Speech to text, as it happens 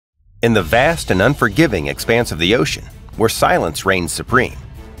In the vast and unforgiving expanse of the ocean, where silence reigns supreme,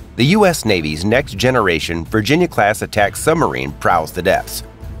 the U.S. Navy's next-generation Virginia-class attack submarine prowls the depths.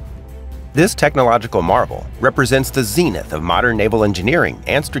 This technological marvel represents the zenith of modern naval engineering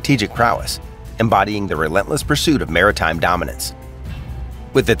and strategic prowess, embodying the relentless pursuit of maritime dominance.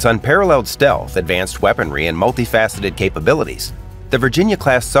 With its unparalleled stealth, advanced weaponry, and multifaceted capabilities, the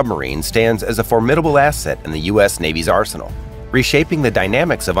Virginia-class submarine stands as a formidable asset in the U.S. Navy's arsenal, reshaping the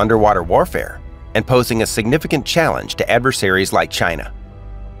dynamics of underwater warfare and posing a significant challenge to adversaries like China.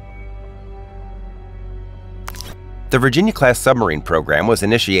 The Virginia-class submarine program was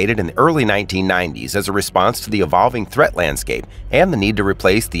initiated in the early 1990s as a response to the evolving threat landscape and the need to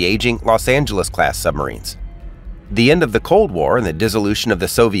replace the aging Los Angeles-class submarines. The end of the Cold War and the dissolution of the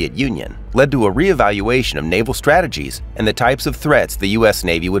Soviet Union led to a reevaluation of naval strategies and the types of threats the U.S.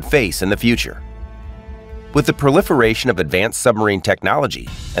 Navy would face in the future. With the proliferation of advanced submarine technology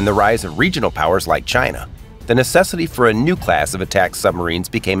and the rise of regional powers like China, the necessity for a new class of attack submarines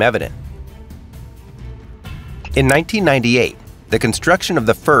became evident. In 1998, the construction of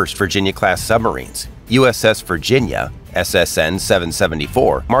the first Virginia-class submarines, USS Virginia, SSN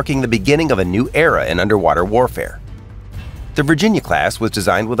 774, marking the beginning of a new era in underwater warfare. The Virginia-class was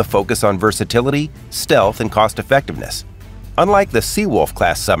designed with a focus on versatility, stealth, and cost-effectiveness. Unlike the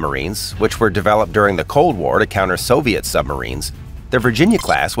Seawolf-class submarines, which were developed during the Cold War to counter Soviet submarines, the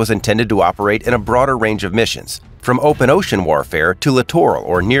Virginia-class was intended to operate in a broader range of missions, from open ocean warfare to littoral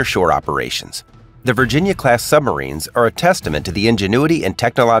or nearshore operations. The Virginia-class submarines are a testament to the ingenuity and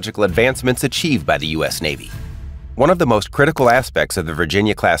technological advancements achieved by the U.S. Navy. One of the most critical aspects of the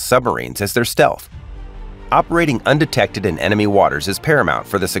Virginia-class submarines is their stealth. Operating undetected in enemy waters is paramount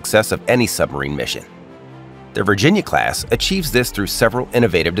for the success of any submarine mission. The Virginia-class achieves this through several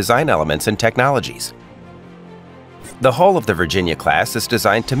innovative design elements and technologies. The hull of the Virginia-class is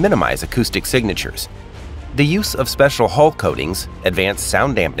designed to minimize acoustic signatures. The use of special hull coatings, advanced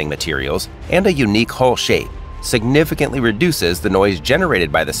sound-dampening materials, and a unique hull shape significantly reduces the noise generated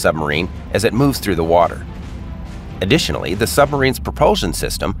by the submarine as it moves through the water. Additionally, the submarine's propulsion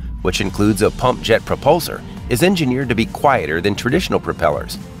system, which includes a pump jet propulsor, is engineered to be quieter than traditional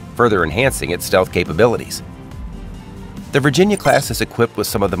propellers, further enhancing its stealth capabilities. The Virginia-class is equipped with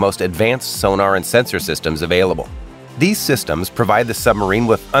some of the most advanced sonar and sensor systems available. These systems provide the submarine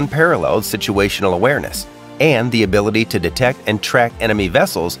with unparalleled situational awareness and the ability to detect and track enemy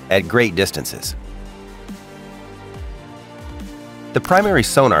vessels at great distances. The primary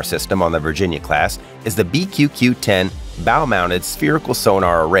sonar system on the Virginia-class is the BQQ-10 bow-mounted spherical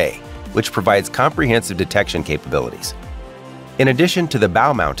sonar array, which provides comprehensive detection capabilities. In addition to the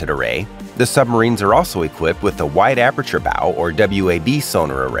bow-mounted array, the submarines are also equipped with the wide aperture bow or WAB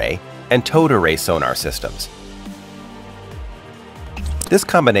sonar array and towed array sonar systems. This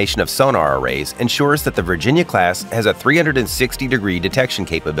combination of sonar arrays ensures that the Virginia-class has a 360-degree detection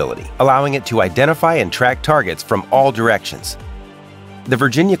capability, allowing it to identify and track targets from all directions. The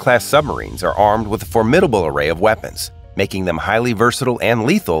Virginia-class submarines are armed with a formidable array of weapons, making them highly versatile and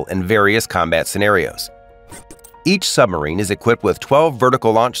lethal in various combat scenarios. Each submarine is equipped with 12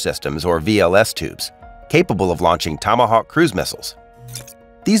 vertical launch systems or VLS tubes, capable of launching Tomahawk cruise missiles.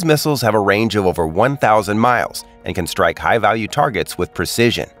 These missiles have a range of over 1,000 miles and can strike high-value targets with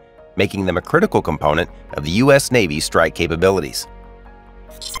precision, making them a critical component of the U.S. Navy's strike capabilities.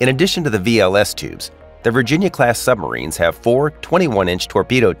 In addition to the VLS tubes, the Virginia-class submarines have 4 21-inch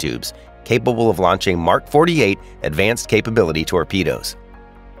torpedo tubes capable of launching Mark 48 advanced capability torpedoes.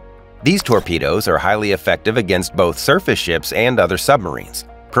 These torpedoes are highly effective against both surface ships and other submarines,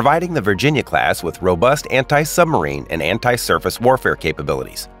 providing the Virginia-class with robust anti-submarine and anti-surface warfare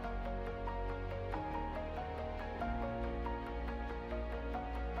capabilities.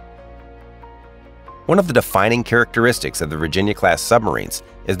 One of the defining characteristics of the Virginia-class submarines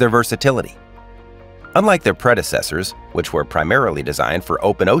is their versatility. Unlike their predecessors, which were primarily designed for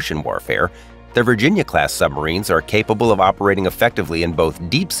open ocean warfare, the Virginia-class submarines are capable of operating effectively in both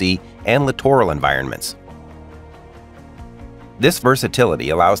deep-sea and littoral environments. This versatility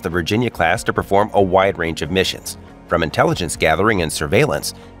allows the Virginia-class to perform a wide range of missions, from intelligence gathering and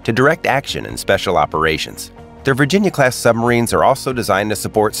surveillance to direct action and special operations. The Virginia-class submarines are also designed to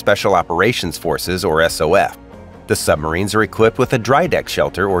support Special Operations Forces or SOF. The submarines are equipped with a dry deck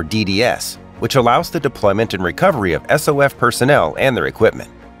shelter or DDS, which allows the deployment and recovery of SOF personnel and their equipment.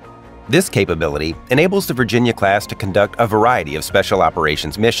 This capability enables the Virginia-class to conduct a variety of special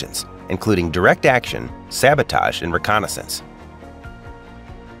operations missions, including direct action, sabotage, and reconnaissance.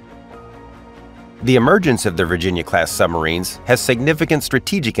 The emergence of the Virginia-class submarines has significant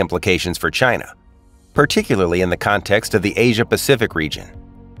strategic implications for China, particularly in the context of the Asia-Pacific region.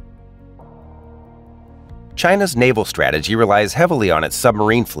 China's naval strategy relies heavily on its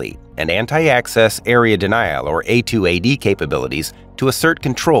submarine fleet and anti-access area denial or A2AD capabilities to assert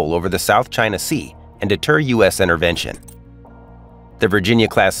control over the South China Sea and deter U.S. intervention. The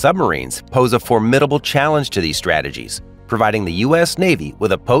Virginia-class submarines pose a formidable challenge to these strategies, providing the U.S. Navy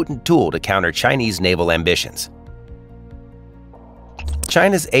with a potent tool to counter Chinese naval ambitions.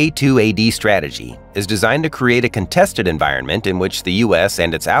 China's A2AD strategy is designed to create a contested environment in which the U.S.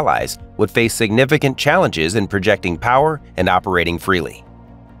 and its allies would face significant challenges in projecting power and operating freely.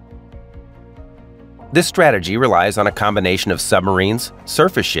 This strategy relies on a combination of submarines,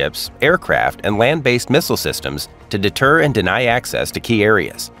 surface ships, aircraft, and land-based missile systems to deter and deny access to key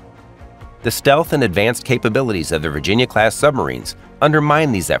areas. The stealth and advanced capabilities of the Virginia-class submarines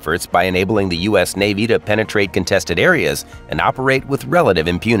undermine these efforts by enabling the U.S. Navy to penetrate contested areas and operate with relative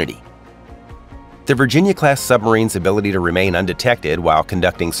impunity. The Virginia-class submarine's ability to remain undetected while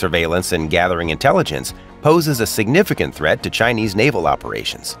conducting surveillance and gathering intelligence poses a significant threat to Chinese naval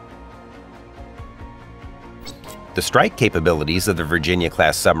operations. The strike capabilities of the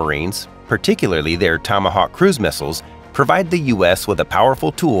Virginia-class submarines, particularly their Tomahawk cruise missiles, provide the U.S. with a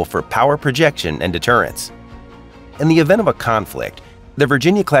powerful tool for power projection and deterrence. In the event of a conflict, the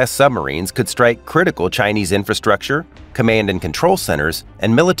Virginia-class submarines could strike critical Chinese infrastructure, command and control centers,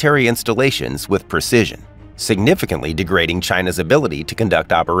 and military installations with precision, significantly degrading China's ability to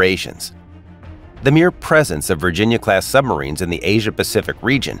conduct operations. The mere presence of Virginia-class submarines in the Asia-Pacific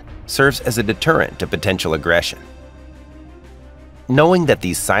region serves as a deterrent to potential aggression. Knowing that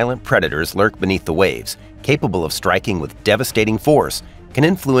these silent predators lurk beneath the waves, capable of striking with devastating force, can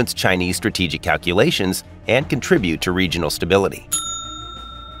influence Chinese strategic calculations and contribute to regional stability.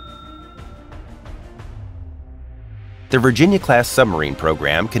 The Virginia-class submarine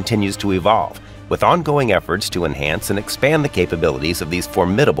program continues to evolve, with ongoing efforts to enhance and expand the capabilities of these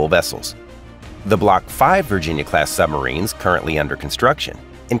formidable vessels. The Block 5 Virginia-class submarines, currently under construction,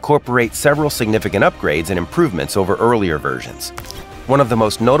 incorporate several significant upgrades and improvements over earlier versions. One of the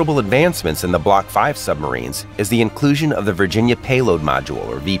most notable advancements in the Block 5 submarines is the inclusion of the Virginia Payload Module,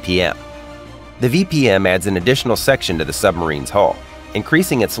 or VPM. The VPM adds an additional section to the submarine's hull,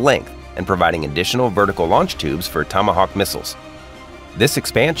 increasing its length and providing additional vertical launch tubes for Tomahawk missiles. This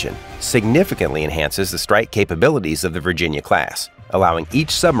expansion significantly enhances the strike capabilities of the Virginia class, allowing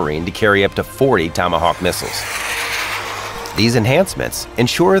each submarine to carry up to 40 Tomahawk missiles. These enhancements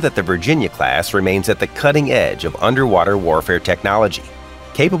ensure that the Virginia class remains at the cutting edge of underwater warfare technology,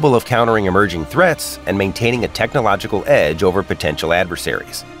 capable of countering emerging threats and maintaining a technological edge over potential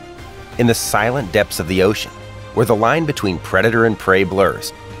adversaries. In the silent depths of the ocean, where the line between predator and prey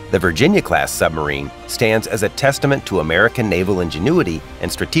blurs, the Virginia-class submarine stands as a testament to American naval ingenuity and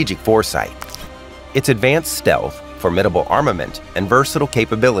strategic foresight. Its advanced stealth, formidable armament, and versatile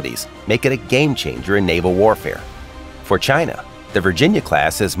capabilities make it a game-changer in naval warfare. For China, the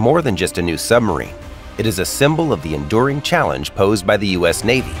Virginia-class is more than just a new submarine. It is a symbol of the enduring challenge posed by the U.S.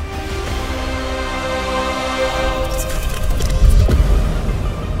 Navy